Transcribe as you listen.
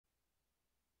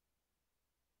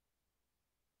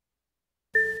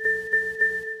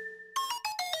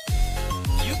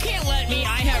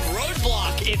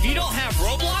If you don't have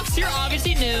Roblox, you're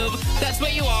obviously noob. That's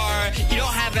what you are. You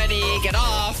don't have any. Get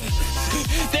off.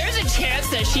 There's a chance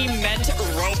that she meant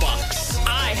Robux.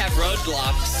 I have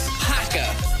Roblox. Haka,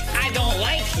 I don't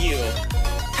like you.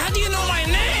 How do you know my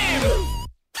name?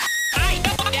 I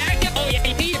know. Oh,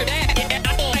 yeah, you're dead.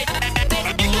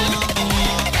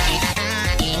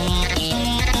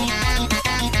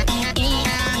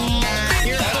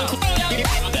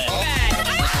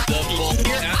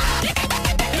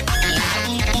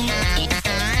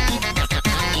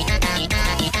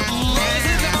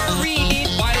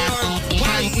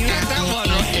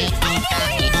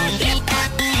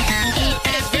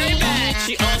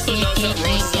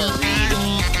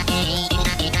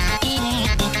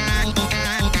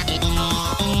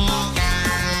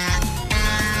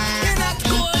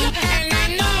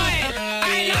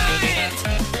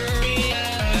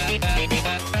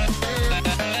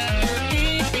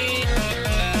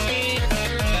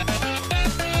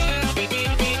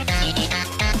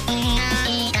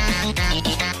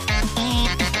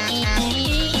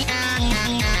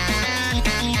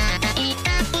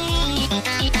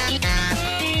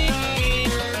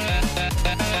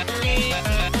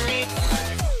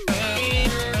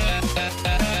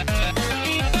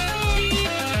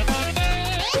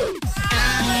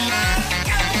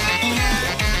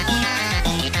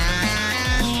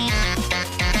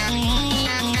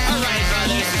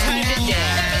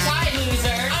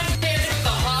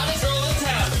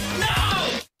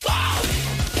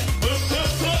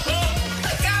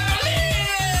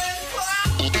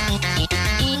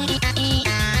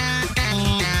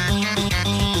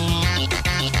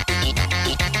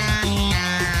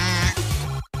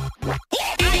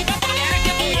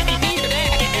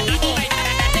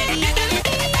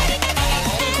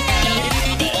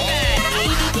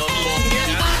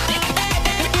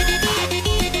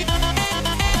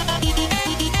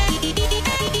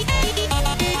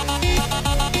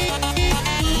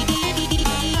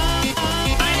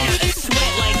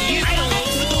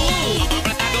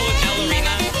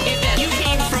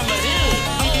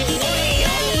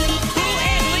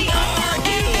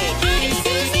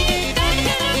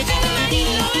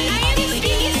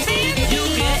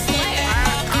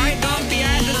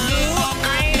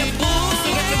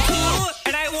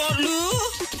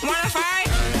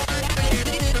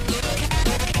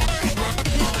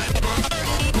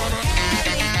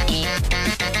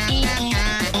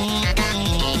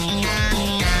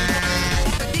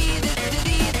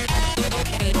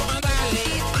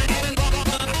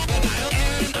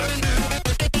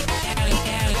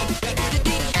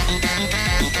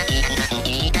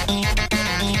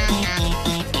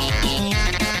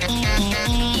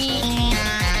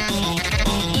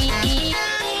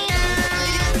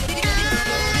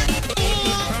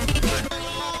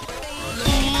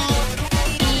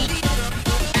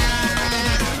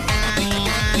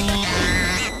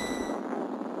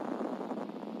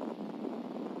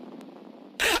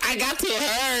 I got to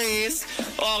hurries.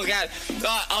 Oh, God.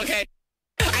 Okay.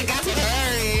 I got to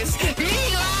hurries. Me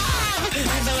love!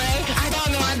 By the way, I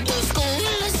don't know how to do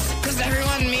schools. Because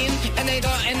everyone mean, and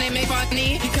they make fun of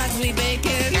me.